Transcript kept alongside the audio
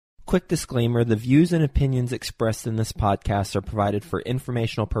Quick disclaimer, the views and opinions expressed in this podcast are provided for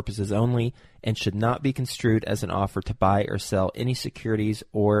informational purposes only and should not be construed as an offer to buy or sell any securities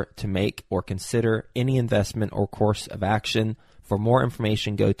or to make or consider any investment or course of action. For more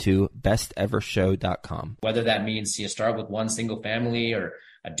information, go to bestevershow.com. Whether that means you start with one single family or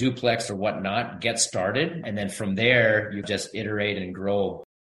a duplex or whatnot, get started. And then from there, you just iterate and grow.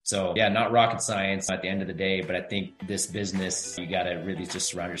 So yeah, not rocket science at the end of the day, but I think this business, you got to really just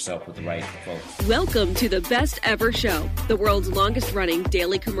surround yourself with the right folks. Welcome to the Best Ever Show, the world's longest running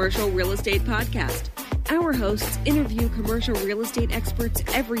daily commercial real estate podcast. Our hosts interview commercial real estate experts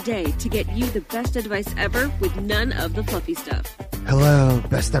every day to get you the best advice ever with none of the fluffy stuff. Hello,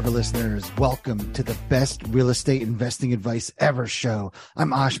 Best Ever listeners. Welcome to the Best Real Estate Investing Advice Ever show.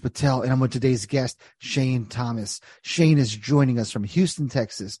 I'm Ash Patel, and I'm with today's guest, Shane Thomas. Shane is joining us from Houston,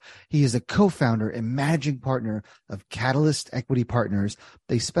 Texas. He is a co-founder and managing partner of Catalyst Equity Partners.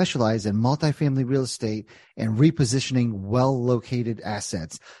 They specialize in multifamily real estate and repositioning well-located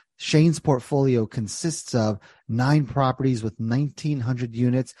assets. Shane's portfolio consists of 9 properties with 1,900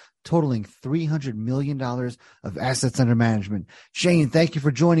 units, totaling $300 million of assets under management. Shane, thank you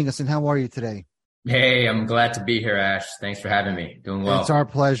for joining us, and how are you today? Hey, I'm glad to be here, Ash. Thanks for having me. Doing well. It's our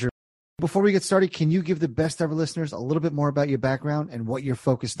pleasure. Before we get started, can you give the Best Ever listeners a little bit more about your background and what you're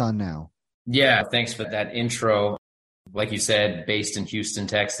focused on now? Yeah, thanks for that intro. Like you said, based in Houston,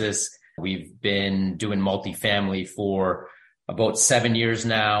 Texas. We've been doing multifamily for about 7 years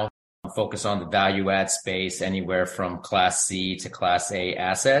now. Focus on the value add space, anywhere from Class C to Class A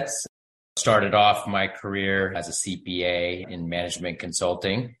assets. Started off my career as a CPA in management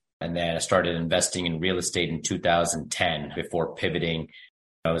consulting, and then I started investing in real estate in 2010 before pivoting.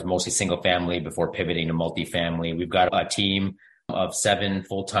 I was mostly single family before pivoting to multifamily. We've got a team of 7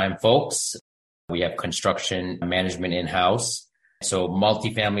 full-time folks. We have construction management in-house. So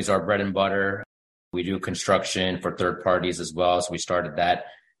multifamily is our bread and butter. We do construction for third parties as well. So we started that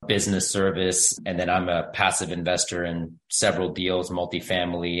business service. And then I'm a passive investor in several deals,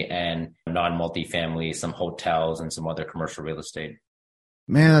 multifamily and non-multifamily, some hotels and some other commercial real estate.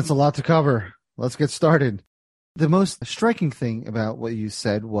 Man, that's a lot to cover. Let's get started. The most striking thing about what you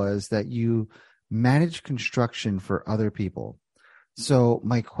said was that you manage construction for other people. So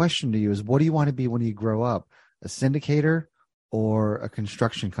my question to you is, what do you want to be when you grow up? A syndicator or a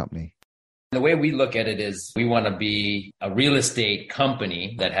construction company? The way we look at it is we want to be a real estate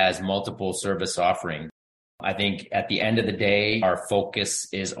company that has multiple service offerings. I think at the end of the day, our focus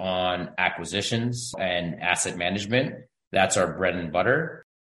is on acquisitions and asset management. That's our bread and butter.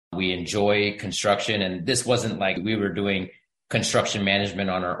 We enjoy construction, and this wasn't like we were doing construction management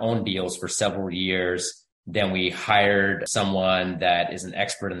on our own deals for several years. Then we hired someone that is an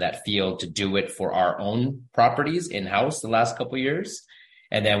expert in that field to do it for our own properties in-house the last couple of years.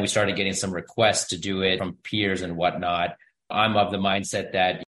 And then we started getting some requests to do it from peers and whatnot. I'm of the mindset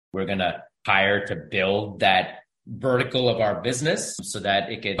that we're going to hire to build that vertical of our business so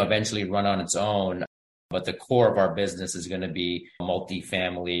that it can eventually run on its own. But the core of our business is going to be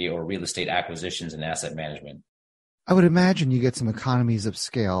multifamily or real estate acquisitions and asset management. I would imagine you get some economies of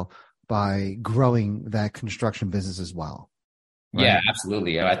scale by growing that construction business as well. Right? Yeah,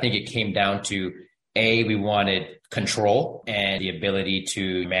 absolutely. I think it came down to we wanted control and the ability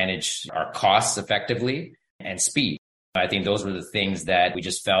to manage our costs effectively and speed. I think those were the things that we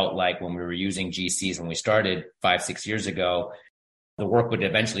just felt like when we were using GCs when we started 5-6 years ago, the work would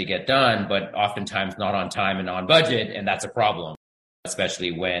eventually get done, but oftentimes not on time and on budget. And that's a problem,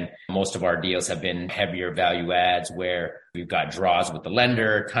 especially when most of our deals have been heavier value adds where we've got draws with the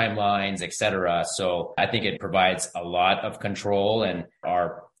lender, timelines, et cetera. So I think it provides a lot of control, and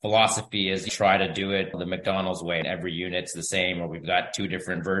our philosophy is to try to do it the McDonald's way, and every unit's the same, or we've got 2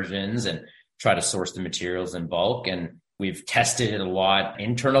 different versions, and try to source the materials in bulk. And we've tested it a lot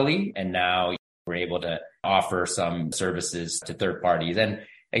internally, and now we're able to offer some services to third parties. And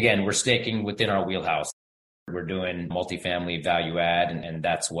again, we're sticking within our wheelhouse. We're doing multifamily value add, and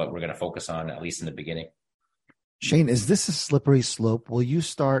that's what we're going to focus on, at least in the beginning. Shane, is this a slippery slope? Will you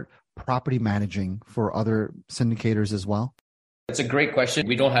start property managing for other syndicators as well? It's a great question.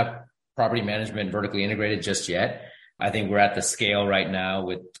 We don't have property management vertically integrated just yet. I think we're at the scale right now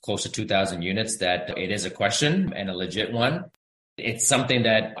with close to 2,000 units that it is a question, and a legit one. It's something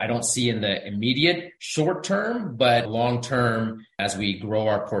that I don't see in the immediate short term, but long term, as we grow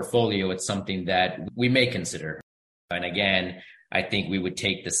our portfolio, it's something that we may consider. And again, I think we would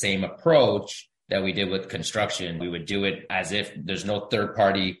take the same approach that we did with construction. We would do it as if there's no third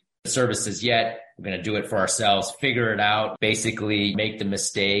party services yet. We're going to do it for ourselves, figure it out, basically make the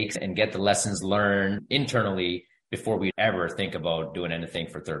mistakes and get the lessons learned internally before we ever think about doing anything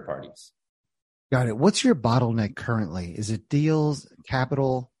for third parties. Got it. What's your bottleneck currently? Is it deals,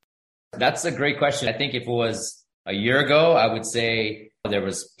 capital? That's a great question. I think if it was a year ago, I would say there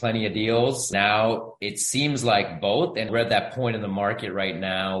was plenty of deals. Now it seems like both. And we're at that point in the market right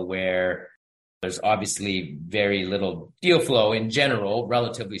now where there's obviously very little deal flow in general,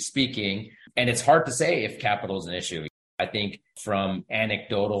 relatively speaking. And it's hard to say if capital is an issue. I think from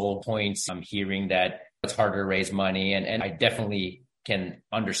anecdotal points, I'm hearing that it's harder to raise money. And I definitely can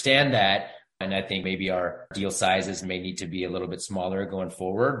understand that. And I think maybe our deal sizes may need to be a little bit smaller going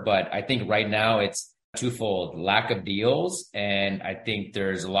forward. But I think right now it's twofold: lack of deals, and I think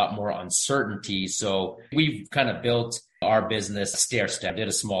there's a lot more uncertainty. So we've kind of built our business stair step, did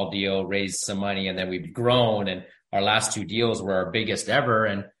a small deal, raised some money, and then we've grown. And our last two deals were our biggest ever,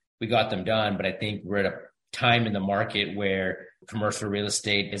 and we got them done. But I think we're at a time in the market where commercial real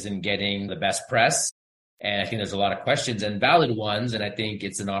estate isn't getting the best press. And I think there's a lot of questions and valid ones. And I think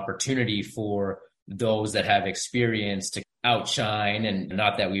it's an opportunity for those that have experience to outshine. And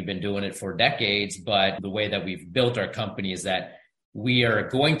not that we've been doing it for decades, but the way that we've built our company is that we are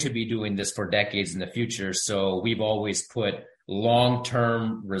going to be doing this for decades in the future. So we've always put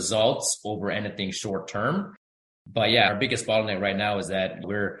long-term results over anything short-term. But yeah, our biggest bottleneck right now is that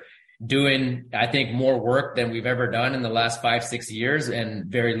we're doing, I think, more work than we've ever done in the last 5-6 years and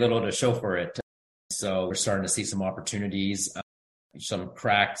very little to show for it. So we're starting to see some opportunities, some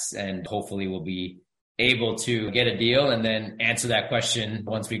cracks, and hopefully we'll be able to get a deal and then answer that question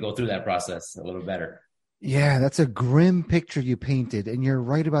once we go through that process a little better. Yeah, that's a grim picture you painted. And you're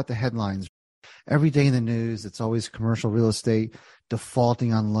right about the headlines. Every day in the news, it's always commercial real estate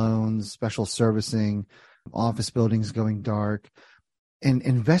defaulting on loans, special servicing, office buildings going dark. And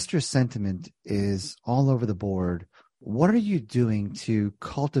investor sentiment is all over the board. What are you doing to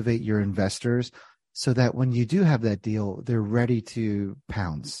cultivate your investors so that when you do have that deal, they're ready to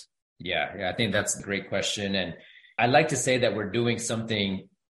pounce? Yeah, I think that's a great question. And I'd like to say that we're doing something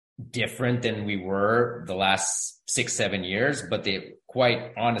different than we were the last 6-7 years. But the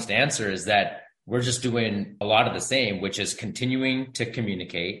quite honest answer is that we're just doing a lot of the same, which is continuing to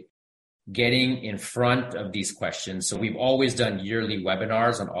communicate, getting in front of these questions. So we've always done yearly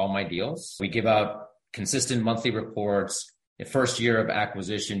webinars on all my deals. We give out consistent monthly reports. The first year of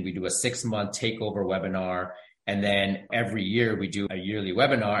acquisition, we do a 6-month takeover webinar. And then every year we do a yearly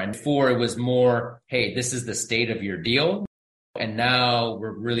webinar. And before it was more, hey, this is the state of your deal. And now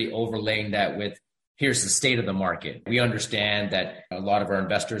we're really overlaying that with, here's the state of the market. We understand that a lot of our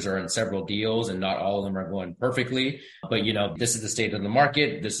investors are in several deals and not all of them are going perfectly. But, this is the state of the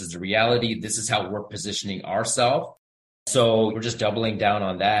market. This is the reality. This is how we're positioning ourselves. So we're just doubling down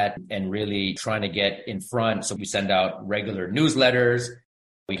on that and really trying to get in front. So we send out regular newsletters.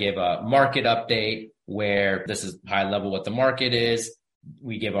 We give a market update where this is high level what the market is.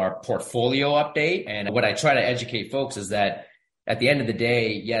 We give our portfolio update. And what I try to educate folks is that at the end of the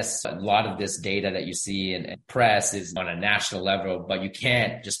day, yes, a lot of this data that you see in press is on a national level, but you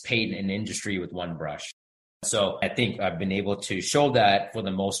can't just paint an industry with one brush. So I think I've been able to show that for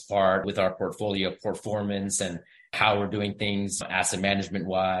the most part with our portfolio performance and how we're doing things asset management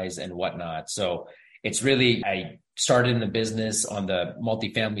wise and whatnot. So it's really, I started in the business on the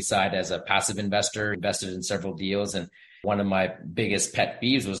multifamily side as a passive investor, invested in several deals. And one of my biggest pet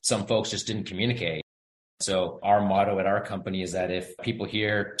peeves was some folks just didn't communicate. So our motto at our company is that if people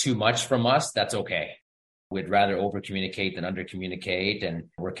hear too much from us, that's okay. We'd rather over communicate than under communicate, and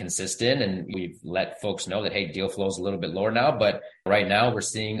we're consistent. And we've let folks know that, hey, deal flow is a little bit lower now, but right now we're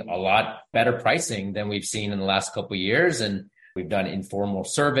seeing a lot better pricing than we've seen in the last couple of years. And we've done informal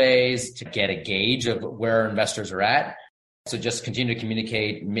surveys to get a gauge of where our investors are at. So just continue to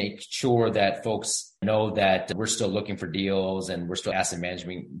communicate, make sure that folks know that we're still looking for deals and we're still asset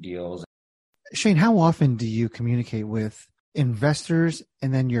management deals. Shane, how often do you communicate with investors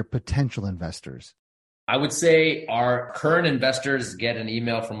and then your potential investors? I would say our current investors get an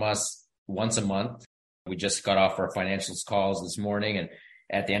email from us once a month. We just got off our financials calls this morning and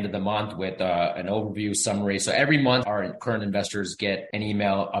at the end of the month with an overview summary. So every month our current investors get an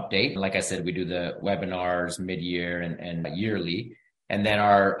email update. Like I said, we do the webinars mid-year and yearly. And then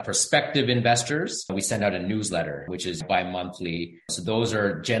our prospective investors, we send out a newsletter, which is bi-monthly. So those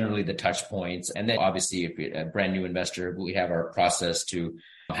are generally the touch points. And then obviously if you're a brand new investor, we have our process to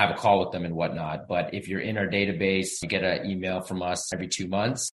have a call with them and whatnot. But if you're in our database, you get an email from us every 2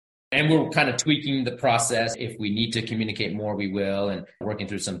 months. And we're kind of tweaking the process. If we need to communicate more, we will, and working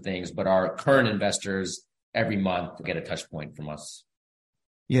through some things. But our current investors every month get a touch point from us.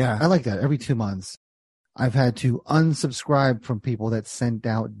 Yeah, I like that. Every 2 months. I've had to unsubscribe from people that sent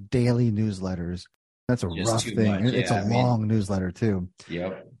out daily newsletters. That's a just rough too thing. much. It's Yeah, a long newsletter too.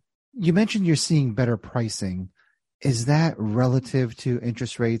 Yep. You mentioned you're seeing better pricing. Is that relative to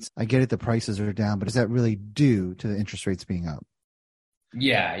interest rates? I get it, the prices are down, but is that really due to the interest rates being up?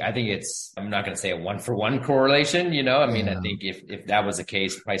 Yeah, I think I'm not going to say a 1-for-1 correlation, I mean, I think if that was the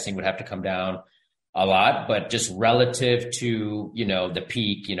case, pricing would have to come down a lot, but just relative to, the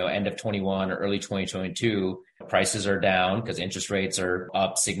peak, end of 21 or early 2022, prices are down because interest rates are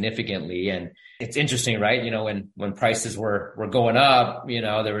up significantly. And it's interesting, right? When prices were going up,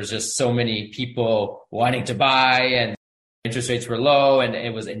 there was just so many people wanting to buy and interest rates were low and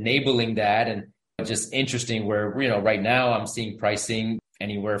it was enabling that. And just interesting where, right now I'm seeing pricing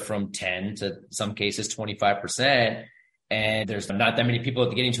anywhere from 10 to some cases 25%. And there's not that many people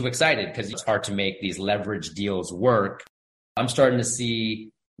getting too excited because it's hard to make these leverage deals work. I'm starting to see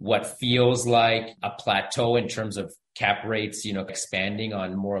what feels like a plateau in terms of cap rates, expanding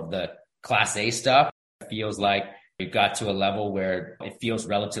on more of the Class A stuff. It feels like we've got to a level where it feels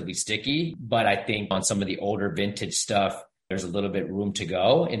relatively sticky. But I think on some of the older vintage stuff, there's a little bit room to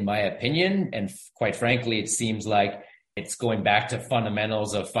go, in my opinion. And quite frankly, it seems like it's going back to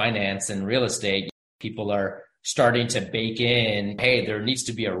fundamentals of finance and real estate. People are starting to bake in, hey, there needs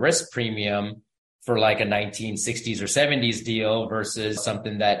to be a risk premium for like a 1960s or 70s deal versus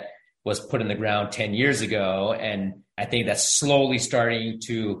something that was put in the ground 10 years ago. And I think that's slowly starting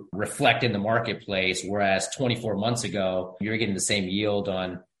to reflect in the marketplace. Whereas 24 months ago, you're getting the same yield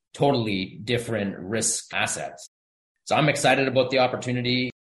on totally different risk assets. So I'm excited about the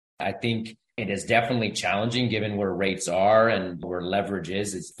opportunity. I think it is definitely challenging given where rates are and where leverage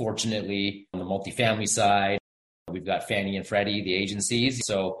is. It's fortunately on the multifamily side, we've got Fannie and Freddie, the agencies.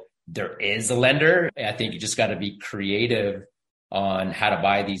 So there is a lender. I think you just got to be creative on how to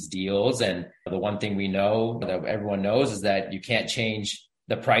buy these deals. And the one thing we know that everyone knows is that you can't change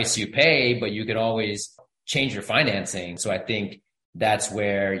the price you pay, but you can always change your financing. So I think that's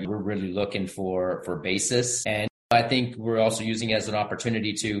where we're really looking for basis. And I think we're also using it as an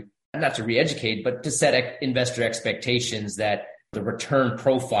opportunity to, not to re-educate, but to set investor expectations that the return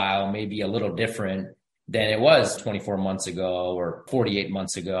profile may be a little different than it was 24 months ago or 48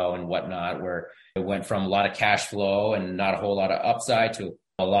 months ago and whatnot, where it went from a lot of cash flow and not a whole lot of upside to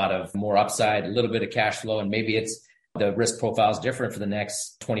a lot of more upside, a little bit of cash flow. And maybe it's the risk profile is different for the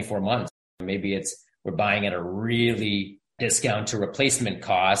next 24 months. Maybe it's we're buying at a really discount to replacement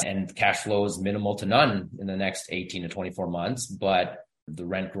cost and cash flow is minimal to none in the next 18 to 24 months, but the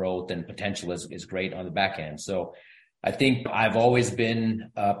rent growth and potential is great on the back end. So I think I've always been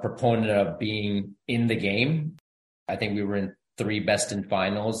a proponent of being in the game. I think we were in 3 best in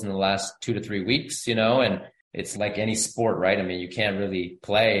finals in the last 2 to 3 weeks, and it's like any sport, right? I mean, you can't really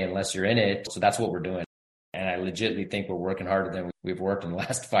play unless you're in it. So that's what we're doing. And I legitimately think we're working harder than we've worked in the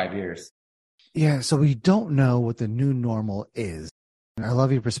last 5 years. Yeah. So we don't know what the new normal is. And I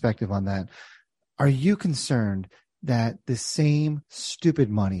love your perspective on that. Are you concerned that the same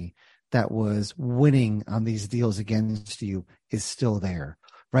stupid money that was winning on these deals against you is still there,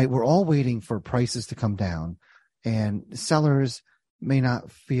 right? We're all waiting for prices to come down and sellers may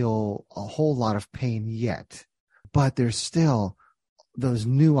not feel a whole lot of pain yet, but there's still those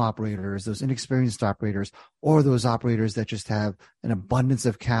new operators, those inexperienced operators, or those operators that just have an abundance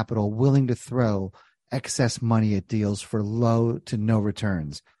of capital willing to throw excess money at deals for low to no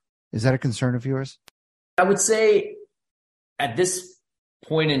returns. Is that a concern of yours? I would say at this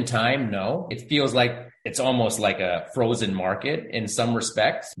point in time, no. It feels like it's almost like a frozen market in some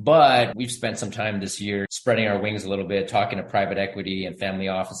respects, but we've spent some time this year spreading our wings a little bit, talking to private equity and family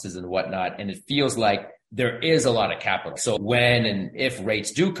offices and whatnot. And it feels like there is a lot of capital. So when and if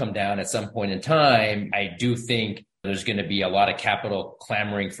rates do come down at some point in time, I do think there's going to be a lot of capital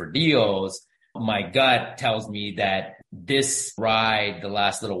clamoring for deals. My gut tells me that this ride the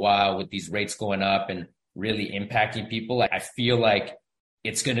last little while with these rates going up and really impacting people, I feel like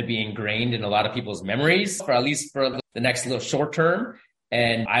it's going to be ingrained in a lot of people's memories, for at least for the next little short term.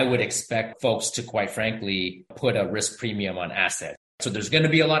 And I would expect folks to, quite frankly, put a risk premium on assets. So there's going to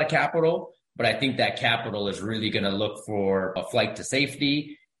be a lot of capital, but I think that capital is really going to look for a flight to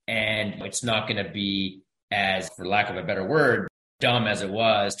safety. And it's not going to be as, for lack of a better word, dumb as it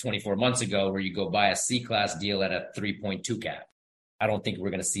was 24 months ago, where you go buy a C-class deal at a 3.2 cap. I don't think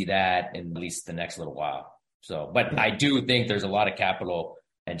we're going to see that in at least the next little while. So, but I do think there's a lot of capital,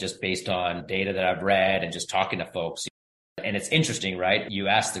 and just based on data that I've read and just talking to folks. And it's interesting, right? You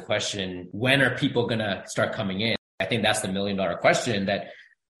asked the question, when are people going to start coming in? I think that's the $1 million question that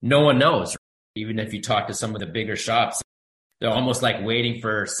no one knows. Even if you talk to some of the bigger shops, they're almost like waiting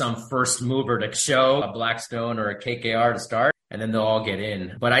for some first mover to show, a Blackstone or a KKR to start, and then they'll all get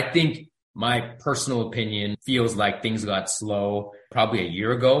in. But I think My personal opinion feels like things got slow probably a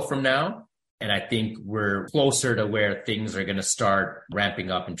year ago from now. And I think we're closer to where things are going to start ramping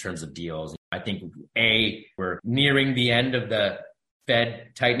up in terms of deals. I think A, we're nearing the end of the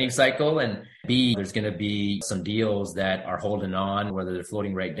Fed tightening cycle, and B, there's going to be some deals that are holding on, whether they're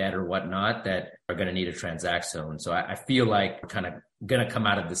floating rate debt or whatnot, that are going to need a transaction. So I feel like we're kind of going to come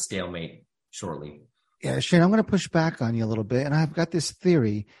out of this stalemate shortly. Yeah, Shane, I'm going to push back on you a little bit. And I've got this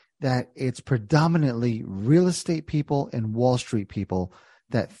theory that it's predominantly real estate people and Wall Street people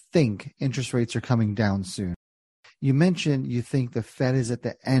that think interest rates are coming down soon. You mentioned you think the Fed is at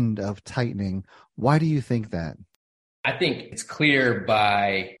the end of tightening. Why do you think that? I think it's clear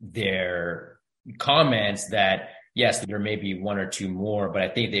by their comments that, yes, there may be one or two more, but I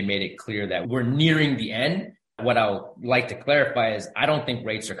think they made it clear that we're nearing the end. What I'll like to clarify is I don't think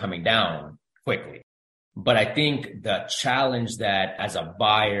rates are coming down quickly. But I think the challenge that as a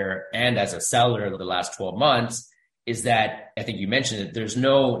buyer and as a seller over the last 12 months is that, I think you mentioned it, there's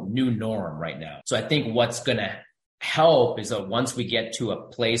no new norm right now. So I think what's going to help is that once we get to a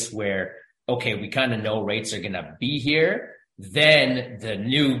place where, okay, we kind of know rates are going to be here, then the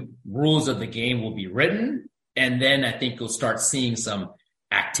new rules of the game will be written. And then I think you'll start seeing some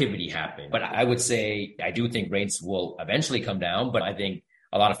activity happen. But I would say, I do think rates will eventually come down, but I think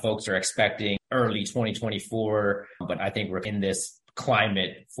a lot of folks are expecting early 2024, but I think we're in this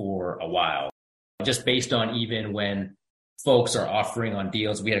climate for a while. Just based on even when folks are offering on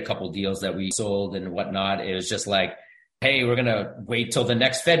deals, we had a couple of deals that we sold and whatnot. It was just like, hey, we're going to wait till the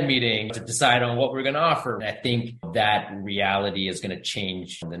next Fed meeting to decide on what we're going to offer. And I think that reality is going to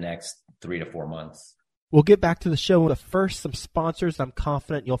change in the next 3 to 4 months. We'll get back to the show, but first, some sponsors I'm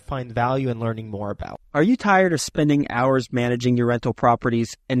confident you'll find value in learning more about. Are you tired of spending hours managing your rental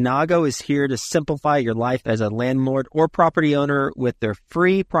properties? Inago is here to simplify your life as a landlord or property owner with their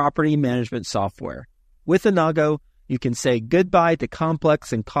free property management software. With Inago, you can say goodbye to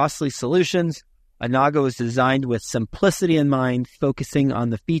complex and costly solutions. Inago is designed with simplicity in mind, focusing on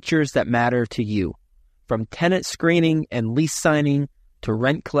the features that matter to you. From tenant screening and lease signing to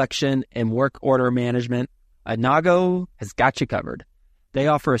rent collection and work order management, Inago has got you covered. They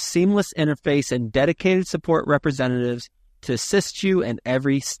offer a seamless interface and dedicated support representatives to assist you in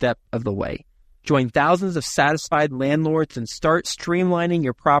every step of the way. Join thousands of satisfied landlords and start streamlining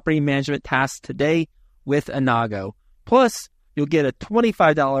your property management tasks today with Inago. Plus, you'll get a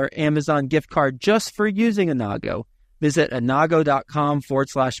 $25 Amazon gift card just for using Inago. Visit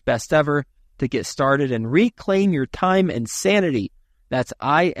inago.com/bestever to get started and reclaim your time and sanity. That's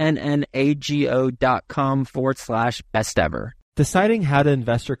INNAGO.com/bestever. Deciding how to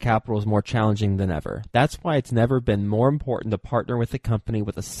invest your capital is more challenging than ever. That's why it's never been more important to partner with a company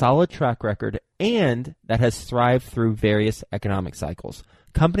with a solid track record and that has thrived through various economic cycles.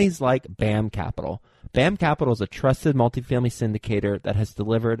 Companies like BAM Capital. BAM Capital is a trusted multifamily syndicator that has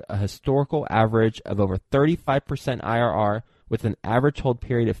delivered a historical average of over 35% IRR with an average hold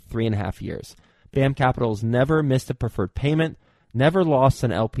period of 3.5 years. BAM Capital has never missed a preferred payment, never lost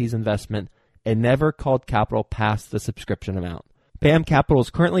an LP's investment, and never called capital past the subscription amount. BAM Capital is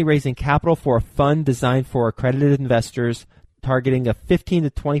currently raising capital for a fund designed for accredited investors, targeting a 15 to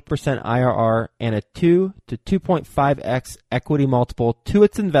 20% IRR and a 2 to 2.5x equity multiple to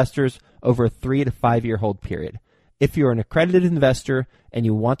its investors over a 3 to 5 year hold period. If you're an accredited investor and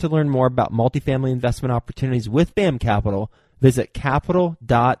you want to learn more about multifamily investment opportunities with BAM Capital, visit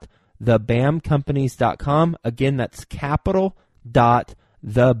capital.thebamcompanies.com. Again, that's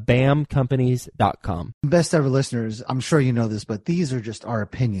capital.thebamcompanies.com. Best ever listeners, I'm sure you know this, but these are just our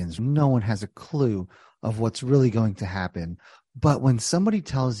opinions. No one has a clue of what's really going to happen. But when somebody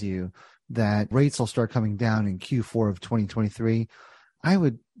tells you that rates will start coming down in Q4 of 2023, I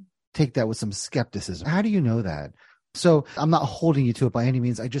would take that with some skepticism. How do you know that? So I'm not holding you to it by any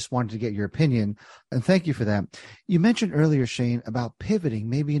means. I just wanted to get your opinion, and thank you for that. You mentioned earlier, Shane, about pivoting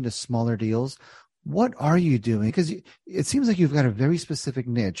maybe into smaller deals. What are you doing? Because it seems like you've got a very specific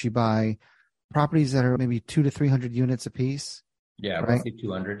niche. You buy properties that are maybe 200 to 300 units a piece. Yeah, right? roughly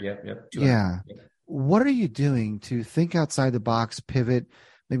 200. Yep. 200. Yeah. What are you doing to think outside the box, pivot,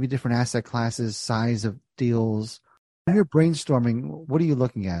 maybe different asset classes, size of deals? When you're brainstorming, what are you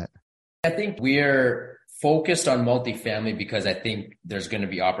looking at? I think we're focused on multifamily because I think there's going to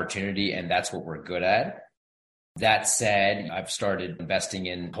be opportunity and that's what we're good at. That said, I've started investing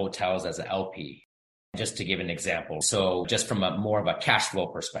in hotels as an LP, just to give an example. So just from a more of a cash flow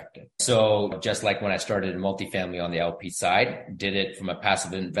perspective. So just like when I started in multifamily on the LP side, did it from a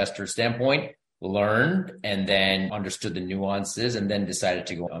passive investor standpoint, learned and then understood the nuances and then decided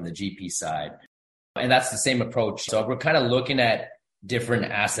to go on the GP side. And that's the same approach. So we're kind of looking at different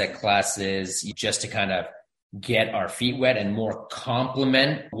asset classes just to kind of get our feet wet and more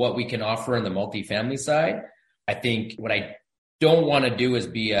complement what we can offer on the multifamily side. I think what I don't want to do is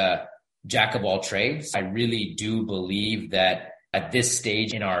be a jack of all trades. I really do believe that at this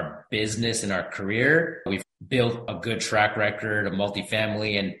stage in our business, in our career, we've built a good track record of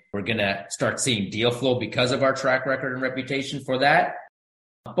multifamily, and we're going to start seeing deal flow because of our track record and reputation for that.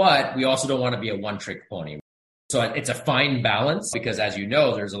 But we also don't want to be a one-trick pony. So it's a fine balance because, as you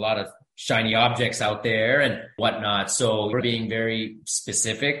know, there's a lot of shiny objects out there and whatnot. So we're being very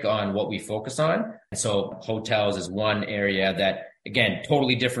specific on what we focus on. And so hotels is one area that, again,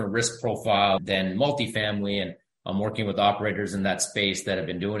 totally different risk profile than multifamily. And I'm working with operators in that space that have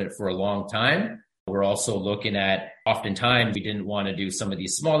been doing it for a long time. We're also looking at, oftentimes, we didn't want to do some of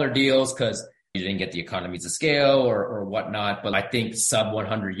these smaller deals because you didn't get the economies of scale or whatnot. But I think sub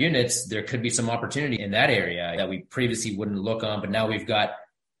 100 units, there could be some opportunity in that area that we previously wouldn't look on. But now we've got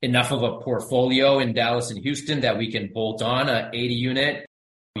enough of a portfolio in Dallas and Houston that we can bolt on a 80 unit.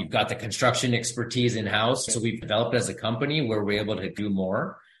 We've got the construction expertise in-house. So we've developed as a company where we're able to do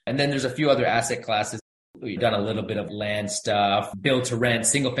more. And then there's a few other asset classes. We've done a little bit of land stuff, build to rent,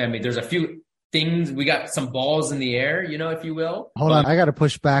 single family. There's a few things. We got some balls in the air, if you will. Hold on. I got to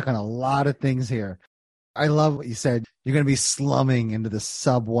push back on a lot of things here. I love what you said. You're going to be slumming into the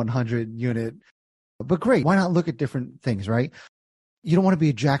sub 100 unit, but great. Why not look at different things, right? You don't want to be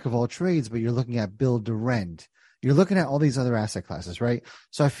a jack of all trades, but you're looking at build to rent. You're looking at all these other asset classes, right?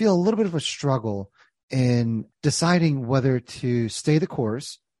 So I feel a little bit of a struggle in deciding whether to stay the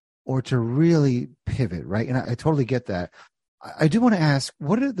course or to really pivot, right? And I totally get that. I do want to ask,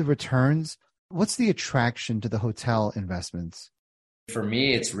 what are the returns? What's the attraction to the hotel investments? For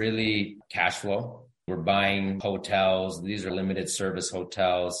me, it's really cash flow. We're buying hotels. These are limited service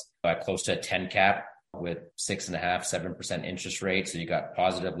hotels at close to a 10 cap with 6.5-7% interest rate. So you got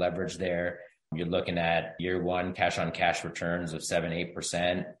positive leverage there. You're looking at year one cash on cash returns of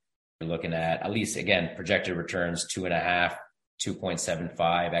 7-8%. You're looking at least, again, projected returns 2.5,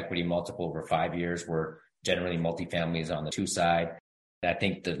 2.75 equity multiple over 5 years, where generally multifamily is on the 2 side. And I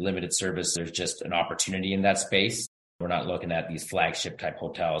think the limited service, there's just an opportunity in that space. We're not looking at these flagship type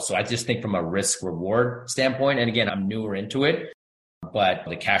hotels. So I just think from a risk reward standpoint, and again, I'm newer into it, but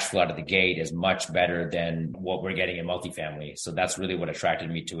the cash flow out of the gate is much better than what we're getting in multifamily. So that's really what attracted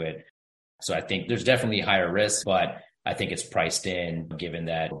me to it. So I think there's definitely higher risk, but I think it's priced in given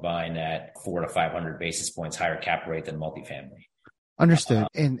that we're buying at 400 to 500 basis points higher cap rate than multifamily. Understood.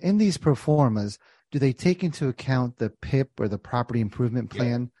 And in these pro formas, do they take into account the PIP or the property improvement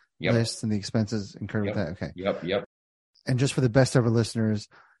plan list and the expenses incurred with that? Okay. Yep. And just for the best ever listeners,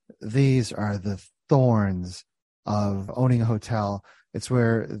 these are the thorns of owning a hotel. It's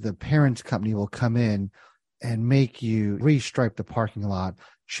where the parent company will come in and make you restripe the parking lot,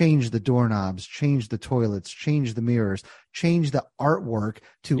 change the doorknobs, change the toilets, change the mirrors, change the artwork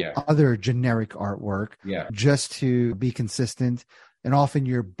to other generic artwork just to be consistent. And often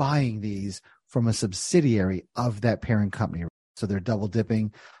you're buying these from a subsidiary of that parent company. So they're double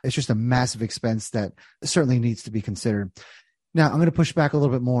dipping. It's just a massive expense that certainly needs to be considered. Now, I'm going to push back a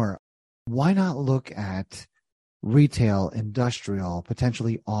little bit more. Why not look at retail, industrial,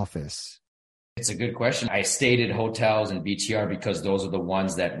 potentially office? It's a good question. I stated hotels and BTR because those are the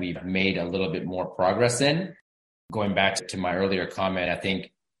ones that we've made a little bit more progress in. Going back to my earlier comment, I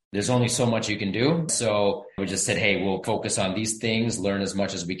think there's only so much you can do. So we just said, hey, we'll focus on these things, learn as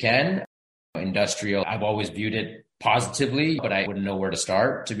much as we can. Industrial, I've always viewed it positively, but I wouldn't know where to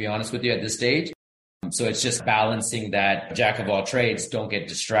start, to be honest with you, at this stage. So it's just balancing that jack of all trades, don't get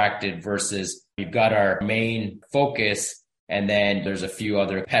distracted versus we've got our main focus. And then there's a few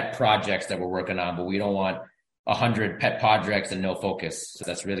other pet projects that we're working on, but we don't want 100 pet projects and no focus. So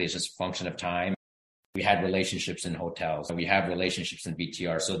that's really, it's just a function of time. We had relationships in hotels and we have relationships in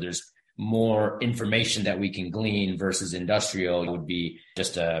BTR. So there's more information that we can glean versus industrial would be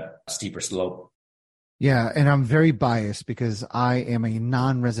just a steeper slope. Yeah. And I'm very biased because I am a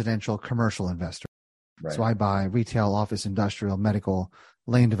non-residential commercial investor. Right. So I buy retail, office, industrial, medical,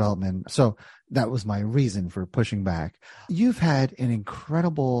 land development. So that was my reason for pushing back. You've had an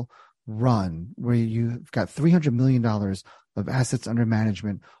incredible run where you've got $300 million of assets under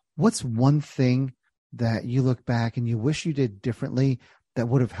management. What's one thing that you look back and you wish you did differently that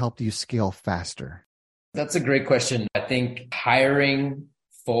would have helped you scale faster? That's a great question. I think hiring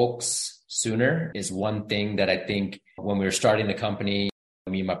folks sooner is one thing that I think when we were starting the company,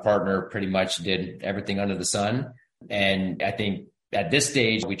 me and my partner pretty much did everything under the sun. And I think at this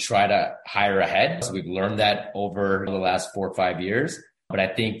stage, we try to hire ahead. So we've learned that over the last 4 or 5 years. But I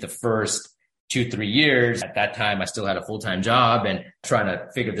think the first 2-3 years. At that time, I still had a full-time job and trying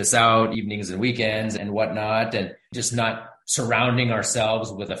to figure this out evenings and weekends and whatnot, and just not surrounding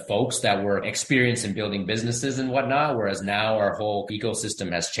ourselves with the folks that were experienced in building businesses and whatnot. Whereas now our whole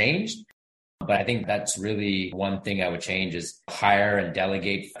ecosystem has changed. But I think that's really one thing I would change is hire and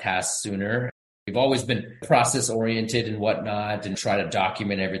delegate tasks sooner. We've always been process oriented and whatnot and try to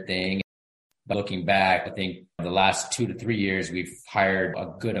document everything. But looking back, I think the last 2 to 3 years, we've hired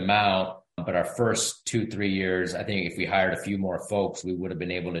a good amount. But our first 2-3 years, I think if we hired a few more folks, we would have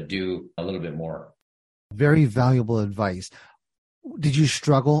been able to do a little bit more. Very valuable advice. Did you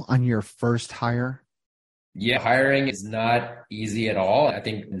struggle on your first hire? Yeah, hiring is not easy at all. I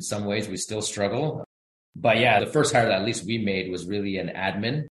think in some ways we still struggle. But yeah, the first hire that at least we made was really an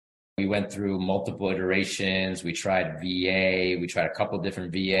admin. We went through multiple iterations. We tried VA. We tried a couple of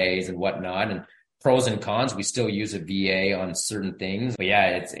different VAs and whatnot. And pros and cons, we still use a VA on certain things. But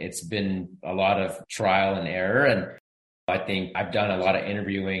yeah, it's been a lot of trial and error. And I think I've done a lot of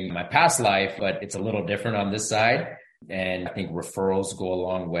interviewing in my past life, but it's a little different on this side. And I think referrals go a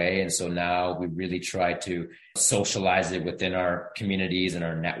long way. And so now we really try to socialize it within our communities and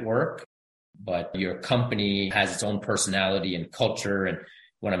our network. But your company has its own personality and culture, and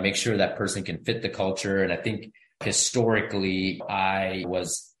want to make sure that person can fit the culture. And I think historically, I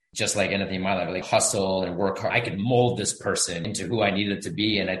was just like anything in my life, like hustle and work hard. I could mold this person into who I needed to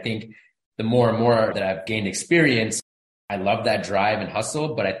be. And I think the more and more that I've gained experience, I love that drive and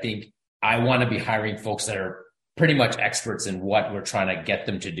hustle. But I think I want to be hiring folks that are pretty much experts in what we're trying to get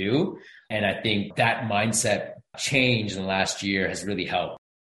them to do. And I think that mindset change in the last year has really helped,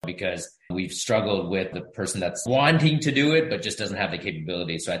 because we've struggled with the person that's wanting to do it, but just doesn't have the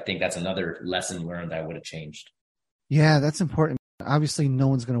capability. So I think that's another lesson learned that I would have changed. Yeah, that's important. Obviously, no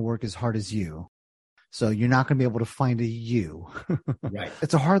one's going to work as hard as you. So you're not going to be able to find a you. Right.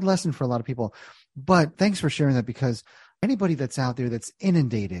 It's a hard lesson for a lot of people. But thanks for sharing that, because anybody that's out there that's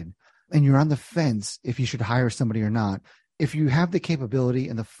inundated and you're on the fence if you should hire somebody or not, if you have the capability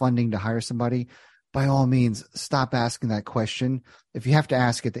and the funding to hire somebody, by all means, stop asking that question. If you have to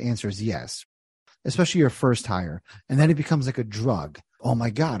ask it, the answer is yes, especially your first hire. And then it becomes like a drug. Oh my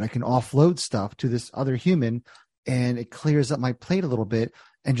God, I can offload stuff to this other human and it clears up my plate a little bit,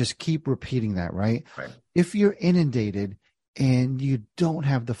 and just keep repeating that, right? If you're inundated and you don't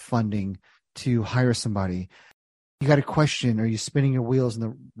have the funding to hire somebody, you got to question, are you spinning your wheels in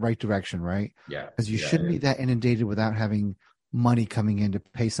the right direction, right? Yeah. Because you shouldn't be that inundated without having money coming in to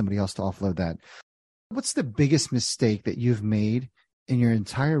pay somebody else to offload that. What's the biggest mistake that you've made in your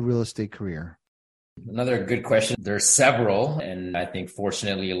entire real estate career? Another good question. There's several, and I think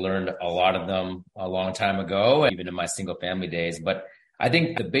fortunately I learned a lot of them a long time ago, even in my single family days. But I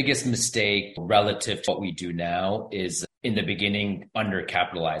think the biggest mistake relative to what we do now is in the beginning,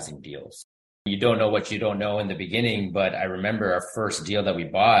 undercapitalizing deals. You don't know what you don't know in the beginning, but I remember our first deal that we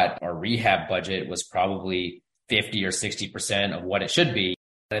bought, our rehab budget was probably 50 or 60% of what it should be.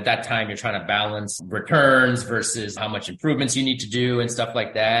 At that time, you're trying to balance returns versus how much improvements you need to do and stuff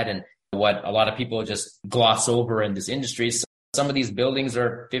like that. And what a lot of people just gloss over in this industry, some of these buildings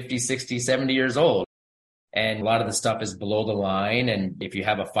are 50, 60, 70 years old. And a lot of the stuff is below the line. And if you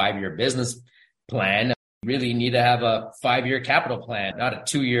have a 5-year business plan, you really need to have a 5-year capital plan, not a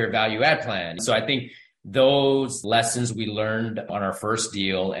 2-year value add plan. So I think those lessons we learned on our first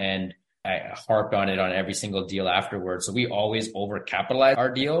deal, and I harped on it on every single deal afterwards. So we always overcapitalize our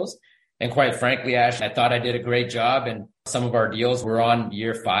deals. And quite frankly, Ash, I thought I did a great job. And some of our deals were on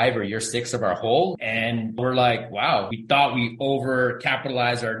year 5 or year 6 of our hold. And we're like, wow, we thought we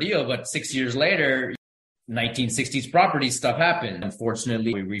overcapitalized our deal. But 6 years later, 1960s property stuff happened.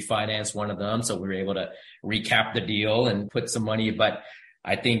 Unfortunately, we refinanced one of them. So we were able to recap the deal and put some money. But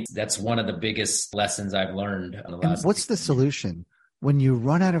I think that's one of the biggest lessons I've learned. What's the solution? When you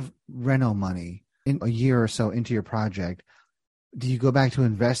run out of reno money in a year or so into your project, do you go back to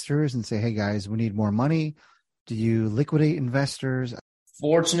investors and say, hey guys, we need more money? Do you liquidate investors?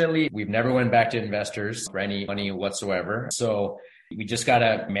 Fortunately, we've never went back to investors for any money whatsoever. So we just got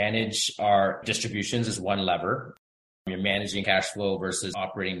to manage our distributions as one lever. You're managing cash flow versus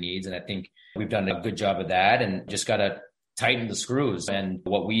operating needs. And I think we've done a good job of that, and just got to tighten the screws. And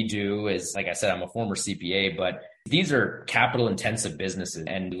what we do is, like I said, I'm a former CPA, but these are capital intensive businesses,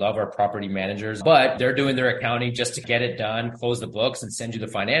 and we love our property managers, but they're doing their accounting just to get it done, close the books and send you the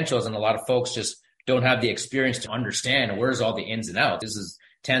financials. And a lot of folks just don't have the experience to understand where's all the ins and outs. This is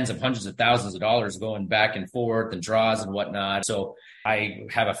tens of hundreds of thousands of dollars going back and forth and draws and whatnot. So I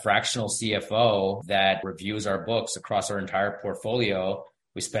have a fractional CFO that reviews our books across our entire portfolio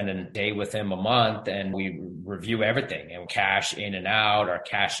we spend a day with him a month and we review everything and cash in and out, our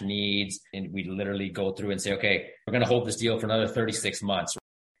cash needs. And we literally go through and say, okay, we're going to hold this deal for another 36 months.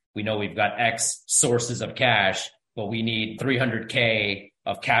 We know we've got X sources of cash, but we need $300K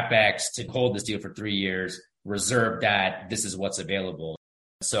of CapEx to hold this deal for 3 years. Reserve that. This is what's available.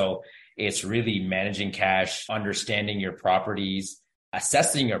 So it's really managing cash, understanding your properties,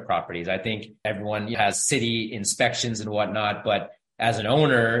 assessing your properties. I think everyone has city inspections and whatnot, but as an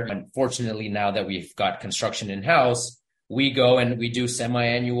owner, unfortunately, now that we've got construction in-house, we go and we do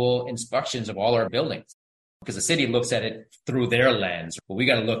semi-annual inspections of all our buildings because the city looks at it through their lens. But we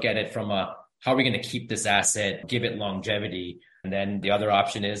got to look at it from how are we going to keep this asset, give it longevity? And then the other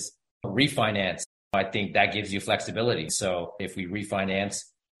option is refinance. I think that gives you flexibility. So if we refinance,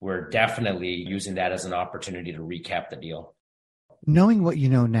 we're definitely using that as an opportunity to recap the deal. Knowing what you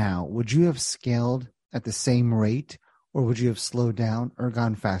know now, would you have scaled at the same rate, or would you have slowed down or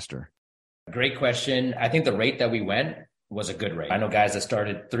gone faster? Great question. I think the rate that we went was a good rate. I know guys that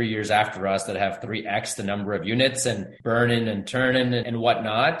started 3 years after us that have 3x the number of units and burning and turning and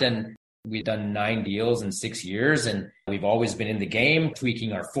whatnot. And we've done 9 deals in 6 years, and we've always been in the game,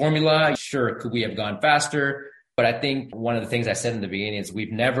 tweaking our formula. Sure, could we have gone faster? But I think one of the things I said in the beginning is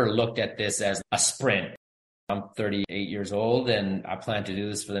we've never looked at this as a sprint. I'm 38 years old and I plan to do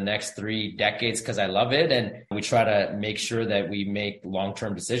this for the next 3 decades because I love it. And we try to make sure that we make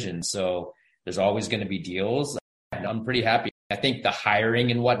long-term decisions. So there's always going to be deals. And I'm pretty happy. I think the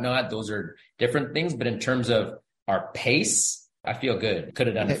hiring and whatnot, those are different things. But in terms of our pace, I feel good. Could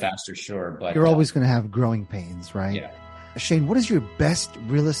have done it faster, sure. But you're always going to have growing pains, right? Yeah. Shane, what is your best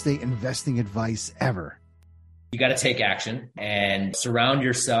real estate investing advice ever? You got to take action and surround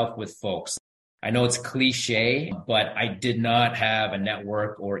yourself with folks. I know it's cliche, but I did not have a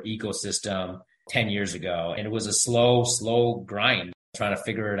network or ecosystem 10 years ago. And it was a slow grind trying to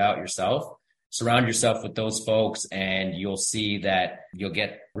figure it out yourself. Surround yourself with those folks and you'll see that you'll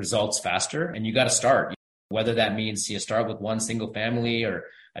get results faster. And you got to start, whether that means you start with one single family or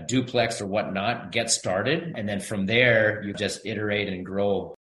a duplex or whatnot, get started. And then from there, you just iterate and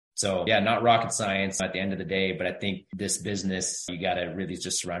grow. So yeah, not rocket science at the end of the day, but I think this business, you got to really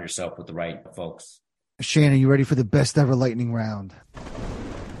just surround yourself with the right folks. Shane, are you ready for the best ever lightning round?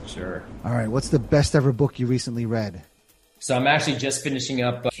 Sure. All right. What's the best ever book you recently read? So I'm actually just finishing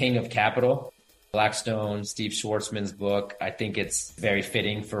up King of Capital, Blackstone, Steve Schwartzman's book. I think it's very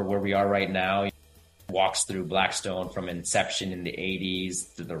fitting for where we are right now. It walks through Blackstone from inception in the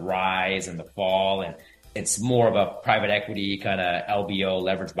 80s to the rise and the fall, and it's more of a private equity kind of LBO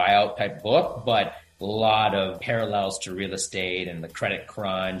leverage buyout type book, but a lot of parallels to real estate and the credit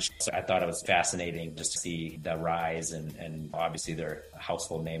crunch. So I thought it was fascinating just to see the rise and obviously they're a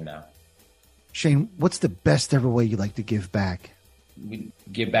household name now. Shane, what's the best ever way you like to give back? We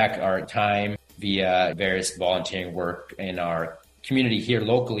give back our time via various volunteering work in our community here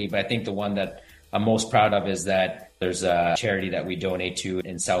locally, but I think the one that I'm most proud of is that there's a charity that we donate to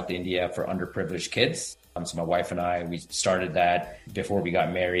in South India for underprivileged kids. So my wife and I, we started that before we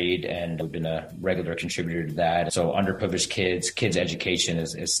got married, and we've been a regular contributor to that. So underprivileged kids education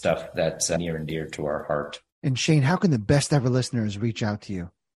is stuff that's near and dear to our heart. And Shane, how can the best ever listeners reach out to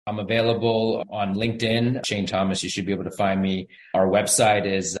you? I'm available on LinkedIn, Shane Thomas. You should be able to find me. Our website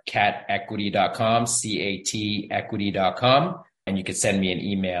is catequity.com, CATequity.com. And you could send me an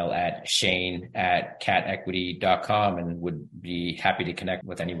email at shane@catequity.com and would be happy to connect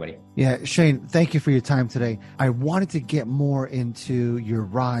with anybody. Yeah, Shane, thank you for your time today. I wanted to get more into your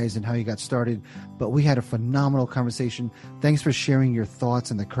rise and how you got started, but we had a phenomenal conversation. Thanks for sharing your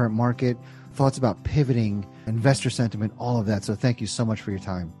thoughts on the current market, thoughts about pivoting, investor sentiment, all of that. So thank you so much for your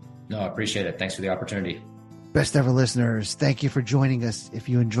time. No, I appreciate it. Thanks for the opportunity. Best ever listeners, thank you for joining us. If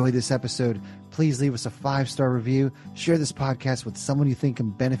you enjoyed this episode, please leave us a 5-star review. Share this podcast with someone you think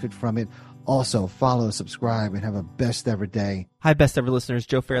can benefit from it. Also, follow, subscribe, and have a best ever day. Hi, best ever listeners.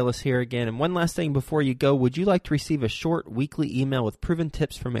 Joe Fairless here again. And one last thing before you go, would you like to receive a short weekly email with proven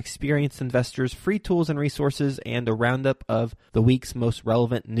tips from experienced investors, free tools and resources, and a roundup of the week's most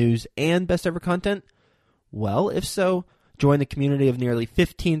relevant news and best ever content? Well, if so, join the community of nearly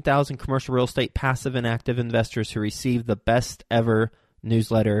 15,000 commercial real estate passive and active investors who receive the best ever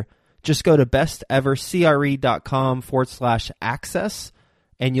newsletter. Just go to bestevercre.com/access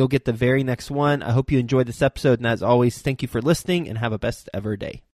and you'll get the very next one. I hope you enjoyed this episode. And as always, thank you for listening and have a best ever day.